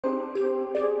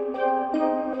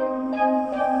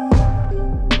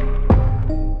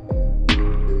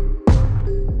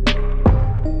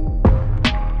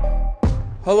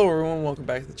Hello everyone, welcome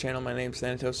back to the channel. My name's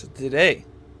Thanatos. Today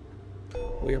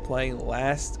we are playing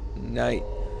Last Night.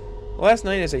 Last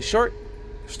Night is a short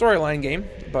storyline game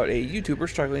about a YouTuber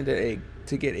struggling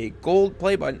to get a gold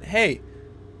play button. Hey,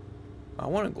 I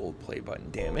want a gold play button,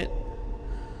 damn it.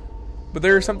 But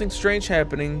there is something strange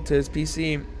happening to his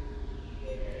PC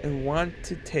and want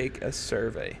to take a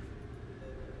survey.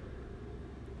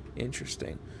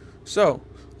 Interesting. So,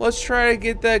 let's try to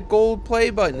get that gold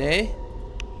play button, eh?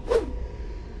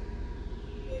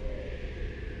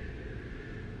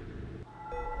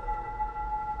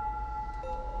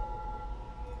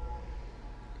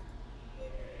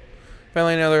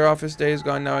 Finally, another office day is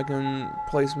gone. Now I can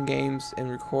play some games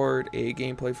and record a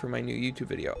gameplay for my new YouTube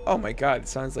video. Oh my god, it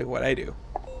sounds like what I do.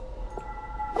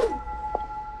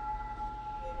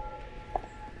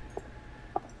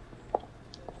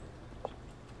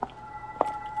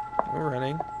 No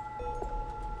running.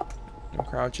 No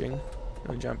crouching.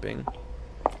 No jumping.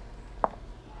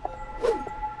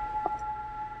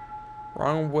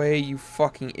 Wrong way, you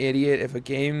fucking idiot. If a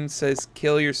game says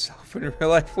kill yourself in real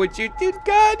life, would you do?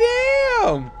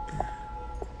 Goddamn!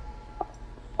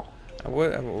 I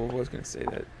was gonna say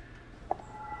that.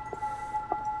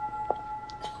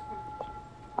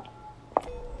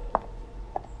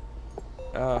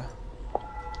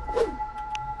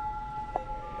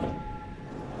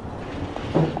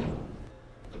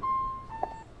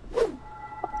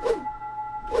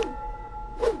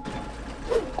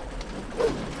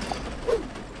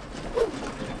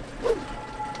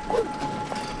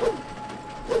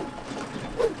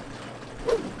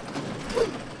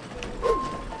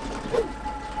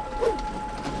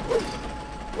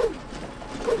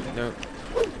 Nope.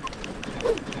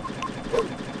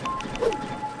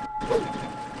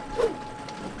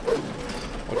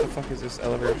 What the fuck is this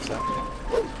elevator stop?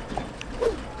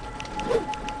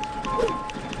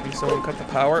 Maybe someone cut the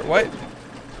power? What?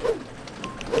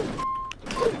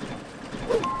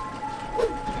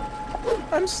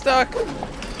 I'm stuck.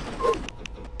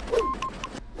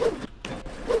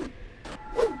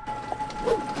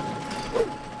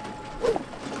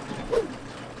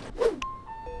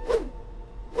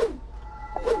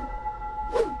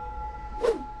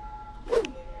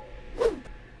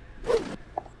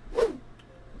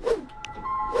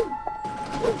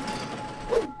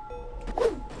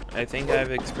 I think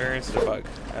I've experienced a bug.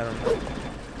 I don't know.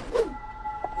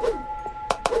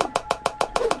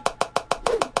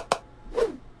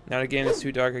 Now again, it's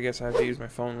too dark. I guess I have to use my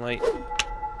phone light.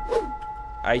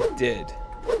 I did.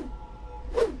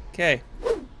 Okay.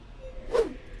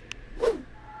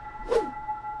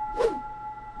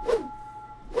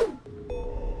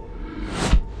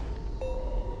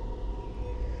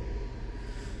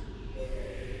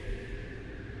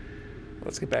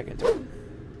 Let's get back into it.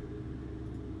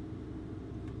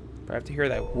 I have to hear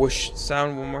that whoosh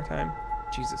sound one more time.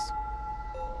 Jesus.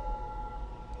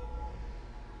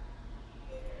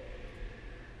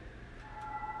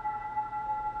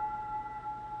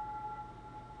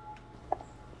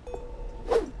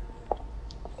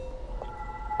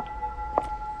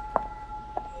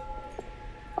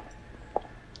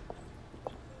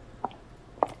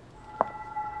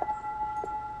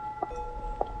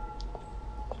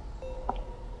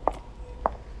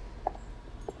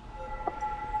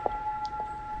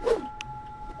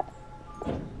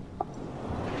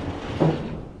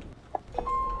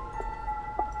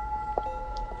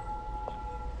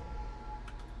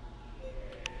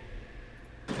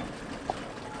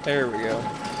 There we go.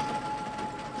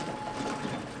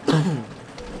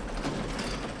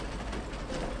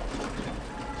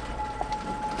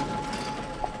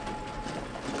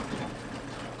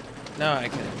 Now I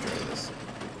can enjoy this.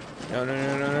 No, no,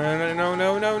 no, no, no, no,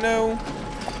 no, no, no.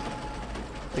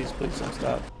 Please, please don't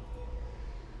stop.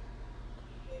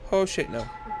 Oh shit, no.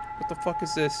 What the fuck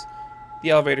is this?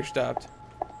 The elevator stopped.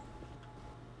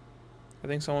 I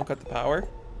think someone cut the power.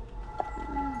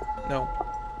 No.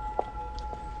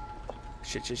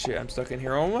 Shit, shit, shit, I'm stuck in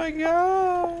here. Oh my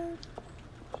god!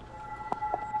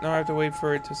 Now I have to wait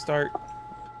for it to start.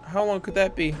 How long could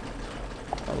that be?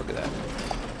 Oh, look at that.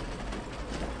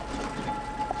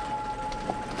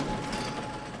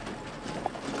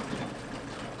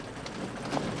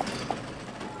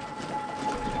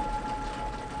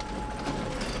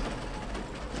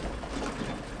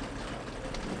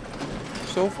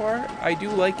 So far, I do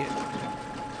like it.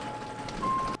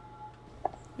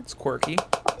 It's quirky.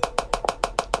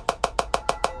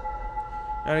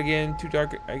 Not again, too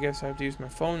dark. I guess I have to use my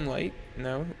phone light.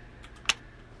 No.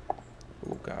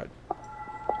 Oh god.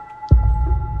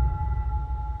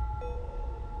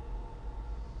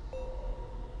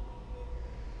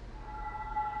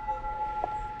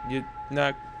 You're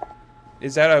not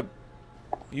Is that a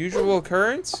usual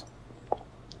occurrence?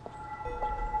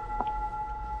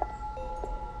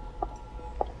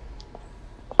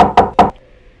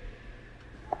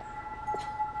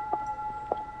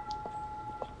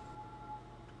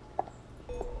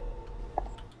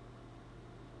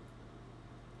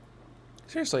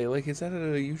 Seriously, like, is that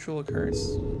a usual occurrence?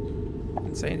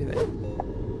 Didn't say anything.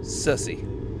 Sussy.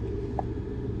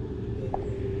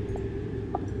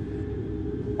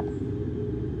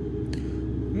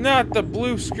 Not the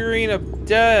blue screen of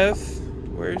death.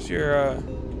 Where's your,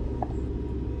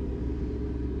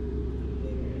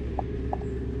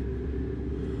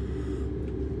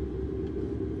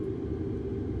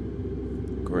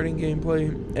 recording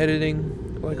gameplay,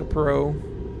 editing like a pro.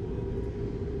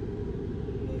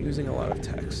 Using a lot of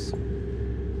text.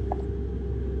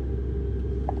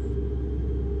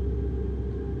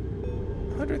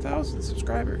 $100,000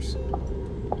 subscribers.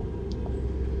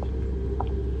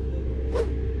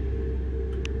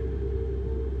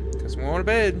 Guess we're going to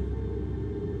bed.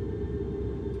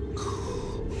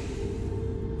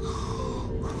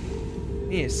 You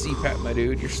need a CPAP, my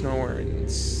dude. Your snoring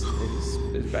is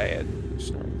bad. Your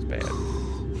snoring is bad.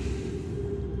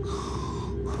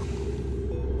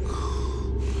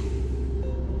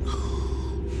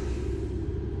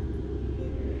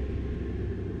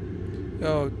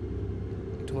 Oh,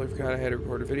 totally forgot I had to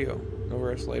record a video. No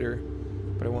rest later,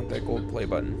 but I want that gold play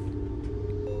button.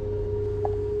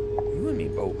 You and me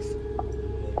both.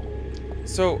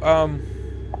 So,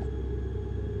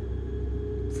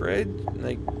 fridge,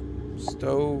 like,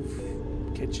 stove,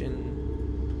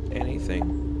 kitchen, anything?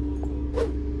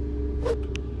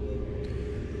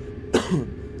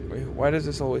 Wait, why does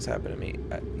this always happen to me?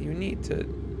 You need to...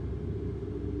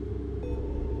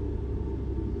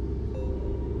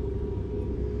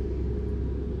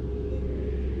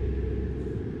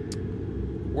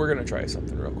 We're gonna try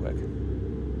something real quick.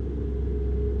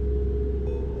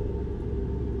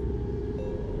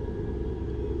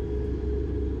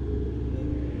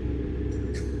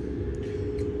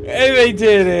 And they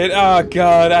did it! Oh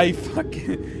god, I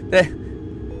fucking...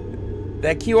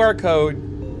 That QR code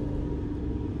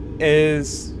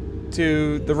is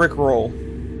to the Rickroll.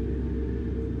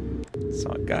 So,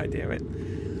 god damn it.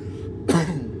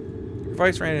 Your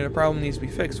device ran into a problem needs to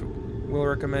be fixed. We'll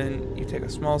recommend you take a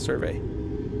small survey.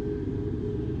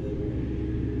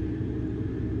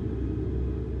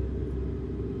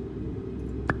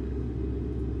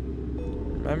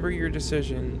 Remember, your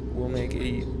decision will make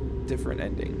a different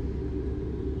ending.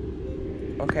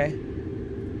 Okay.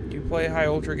 Do you play high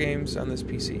ultra games on this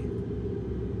PC?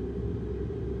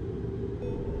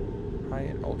 High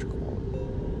and ultra quality.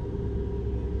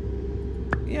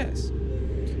 Yes.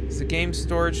 Is the game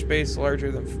storage space larger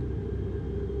than...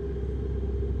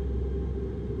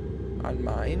 on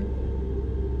mine?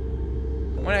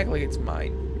 I'm gonna act like it's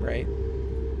mine, right?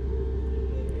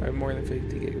 I have more than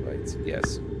 50 gigabytes.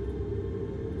 Yes.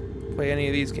 Play any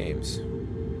of these games?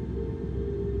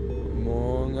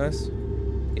 Among Us?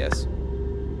 Yes.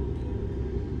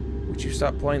 Would you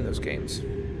stop playing those games?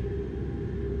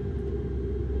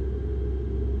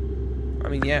 I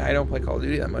mean, yeah, I don't play Call of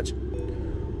Duty that much.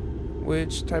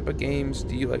 Which type of games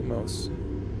do you like most?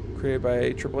 Created by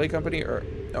a AAA company or...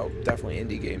 Oh, definitely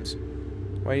indie games.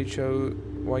 Why you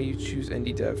choose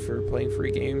indie dev for playing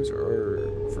free games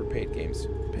or for paid games?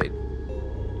 Paid.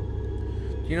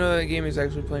 Do you know that the game is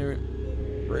actually playing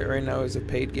right now is a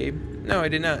paid game? No, I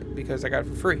did not, because I got it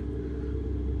for free.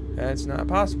 That's not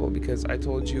possible because I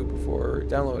told you before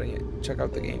downloading it. Check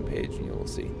out the game page and you will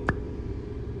see.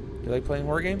 You like playing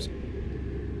horror games?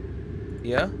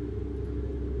 Yeah?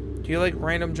 Do you like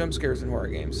random jump scares in horror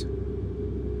games?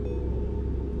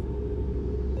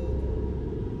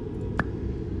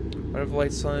 What if the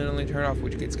lights suddenly turn off?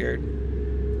 Would you get scared?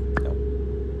 No.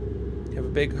 You have a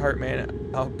big heart, man.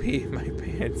 I'll pee my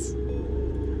pants.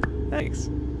 Thanks.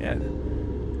 Yeah.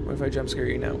 What if I jump scare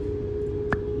you now?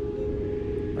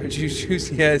 Why did you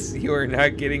choose yes? You are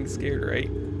not getting scared, right?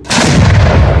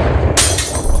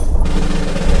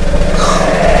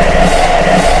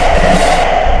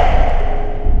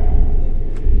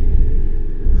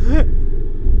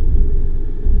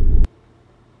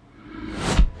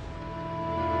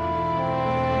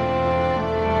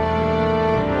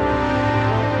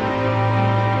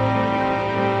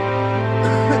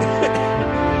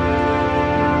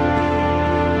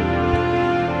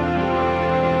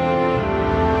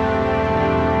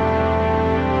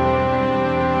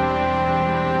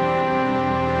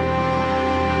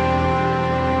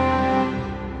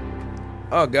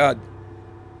 Oh god.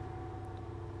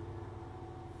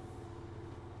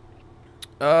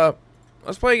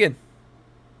 Let's play again.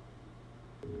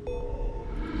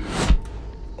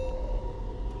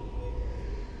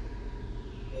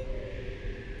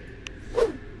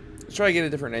 Let's try to get a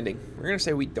different ending. We're gonna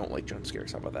say we don't like jump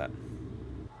scares. How about that?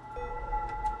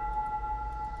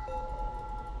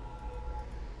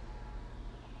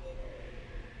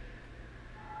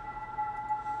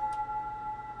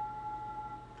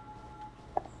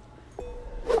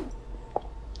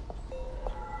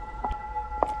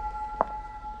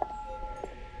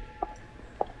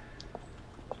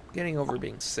 Getting over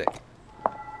being sick.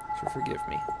 So forgive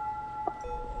me.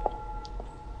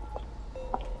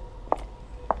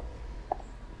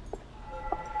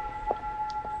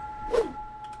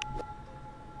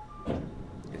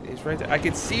 It's right there. I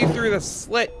can see through the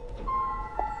slit.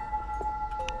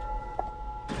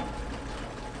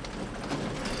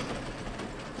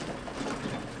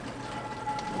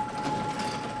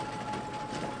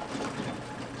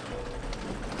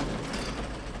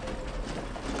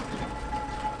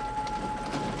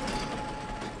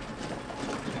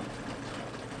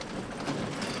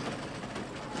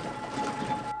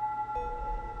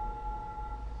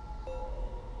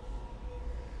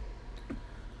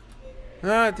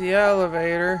 Not the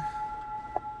elevator.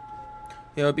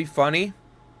 You know, it'd be funny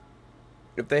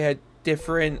if they had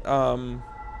different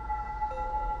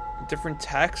different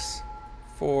texts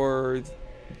for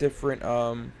different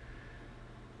for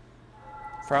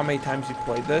how many times you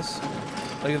played this.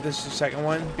 Like if this is the second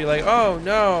one, be like, oh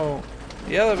no,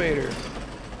 the elevator.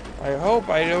 I hope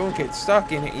I don't get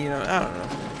stuck in it, you know, I don't know.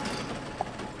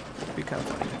 It'd be kind of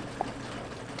funny.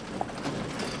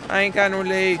 I ain't got no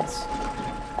legs.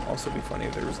 Also be funny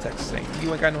if there was text saying,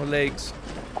 you ain't got no legs.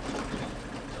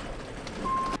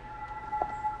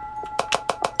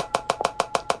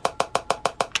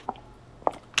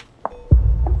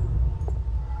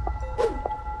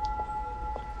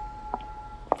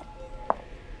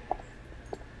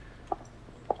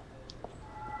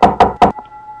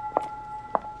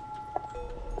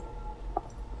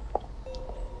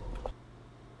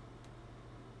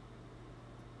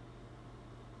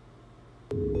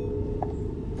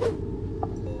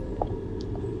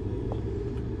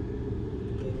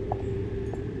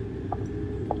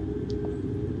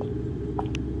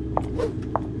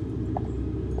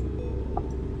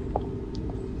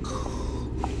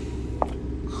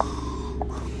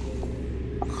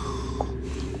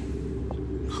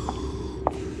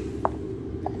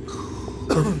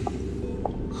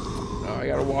 Oh, I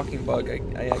got a walking bug. I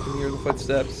can hear the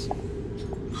footsteps.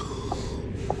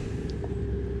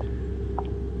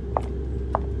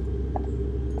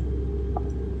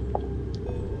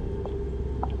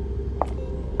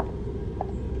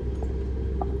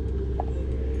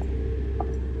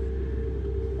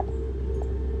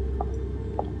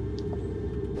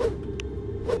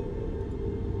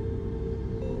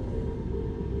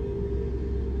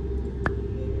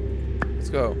 Let's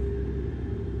go.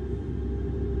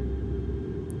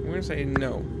 I'm gonna say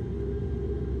no.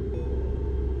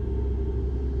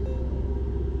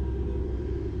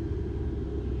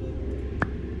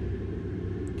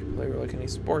 You play like any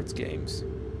sports games?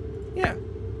 Yeah.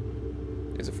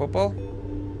 Is it football?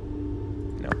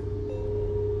 No.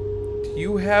 Do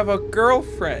you have a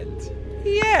girlfriend?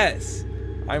 Yes.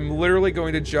 I'm literally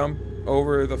going to jump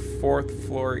over the 4th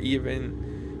floor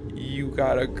even. You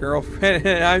got a girlfriend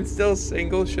and I'm still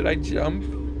single. Should I jump?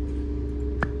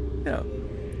 No.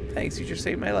 Thanks, you just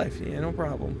saved my life. Yeah, no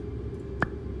problem.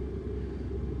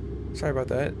 Sorry about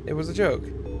that. It was a joke.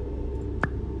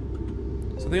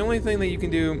 So the only thing that you can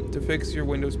do to fix your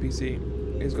Windows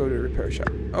PC is go to the repair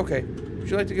shop. Okay. Would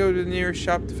you like to go to the nearest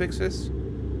shop to fix this?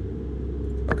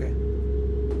 Okay.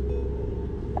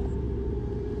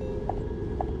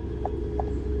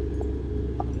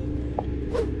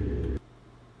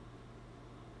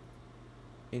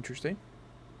 Interesting.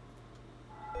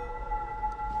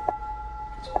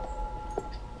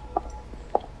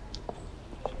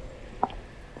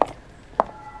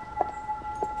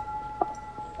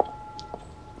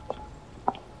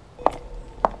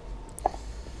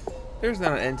 There's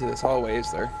not an end to this hallway,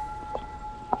 is there?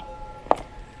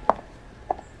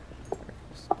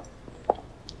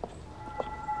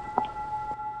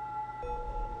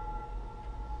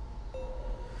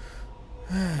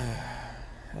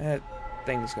 That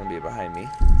thing's gonna be behind me.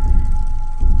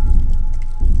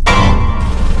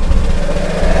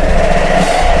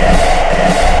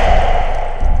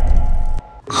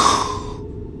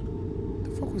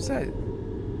 The fuck was that?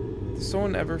 Did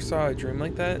someone ever saw a dream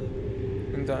like that?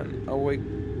 I'm done. I'll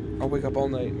wake up all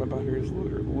night. My body is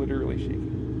literally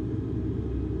shaking.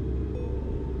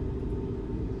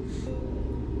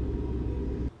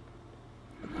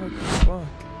 What the fuck?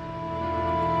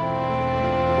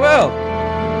 Well.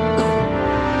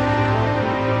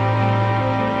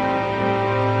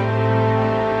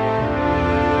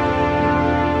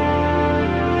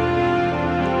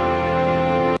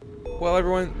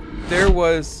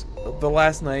 was The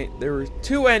Last Night. There were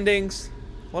 2 endings.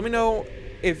 Let me know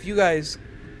if you guys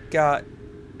got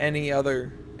any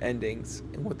other endings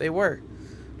and what they were.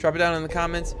 Drop it down in the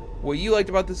comments what you liked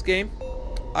about this game.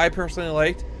 I personally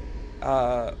liked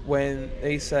when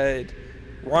they said,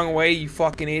 "Wrong way, you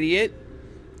fucking idiot."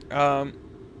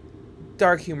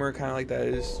 Dark humor, kind of like that,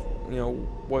 is, you know,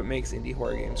 what makes indie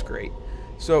horror games great.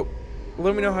 So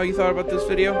let me know how you thought about this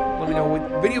video. Let me know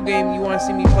what video game you want to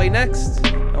see me play next.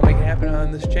 I'll make it happen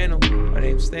on this channel. My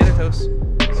name's Thanatos.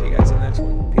 See you guys in the next one.